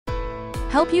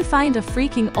help you find a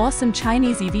freaking awesome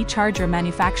Chinese EV charger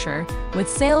manufacturer, with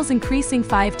sales increasing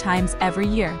 5 times every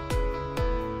year.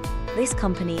 This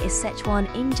company is Sichuan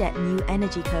Injet New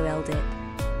Energy Co.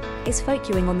 Ltd. Is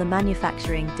focusing on the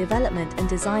manufacturing, development and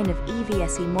design of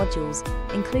EVSE modules,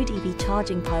 include EV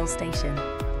charging pile station.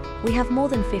 We have more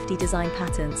than 50 design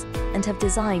patents and have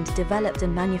designed, developed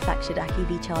and manufactured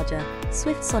EV charger,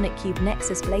 Swift Sonic Cube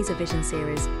Nexus Blazer Vision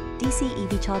Series, DC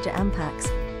EV charger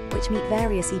AMPACs, which meet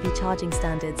various EV charging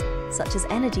standards such as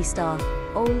Energy Star,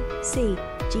 OL, C,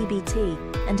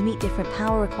 GBT, and meet different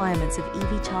power requirements of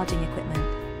EV charging equipment.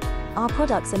 Our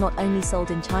products are not only sold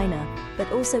in China,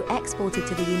 but also exported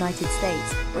to the United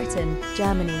States, Britain,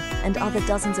 Germany, and other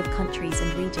dozens of countries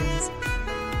and regions.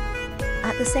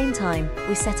 At the same time,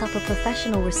 we set up a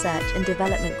professional research and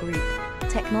development group,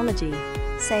 technology,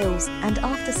 sales, and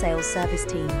after-sales service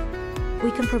team. We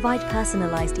can provide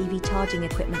personalized EV charging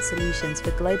equipment solutions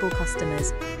for global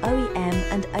customers. OEM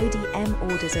and ODM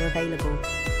orders are available.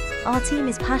 Our team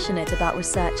is passionate about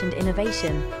research and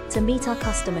innovation to meet our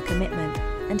customer commitment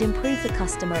and improve the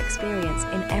customer experience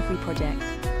in every project.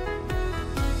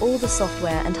 All the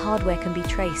software and hardware can be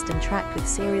traced and tracked with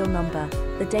serial number,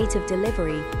 the date of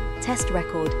delivery, test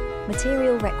record,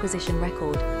 material requisition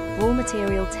record, raw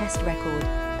material test record,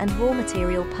 and raw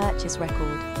material purchase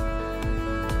record.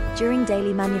 During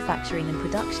daily manufacturing and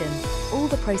production, all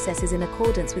the process is in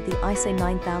accordance with the ISO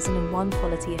 9001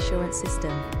 quality assurance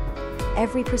system.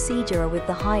 Every procedure are with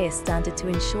the highest standard to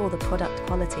ensure the product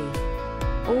quality.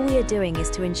 All we are doing is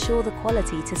to ensure the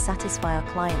quality to satisfy our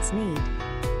client's need.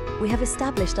 We have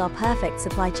established our perfect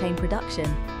supply chain production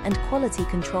and quality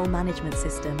control management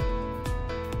system.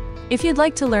 If you'd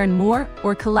like to learn more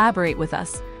or collaborate with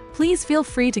us, please feel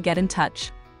free to get in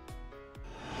touch.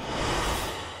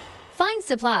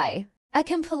 FindSupply, a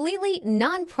completely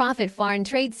non-profit foreign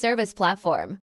trade service platform.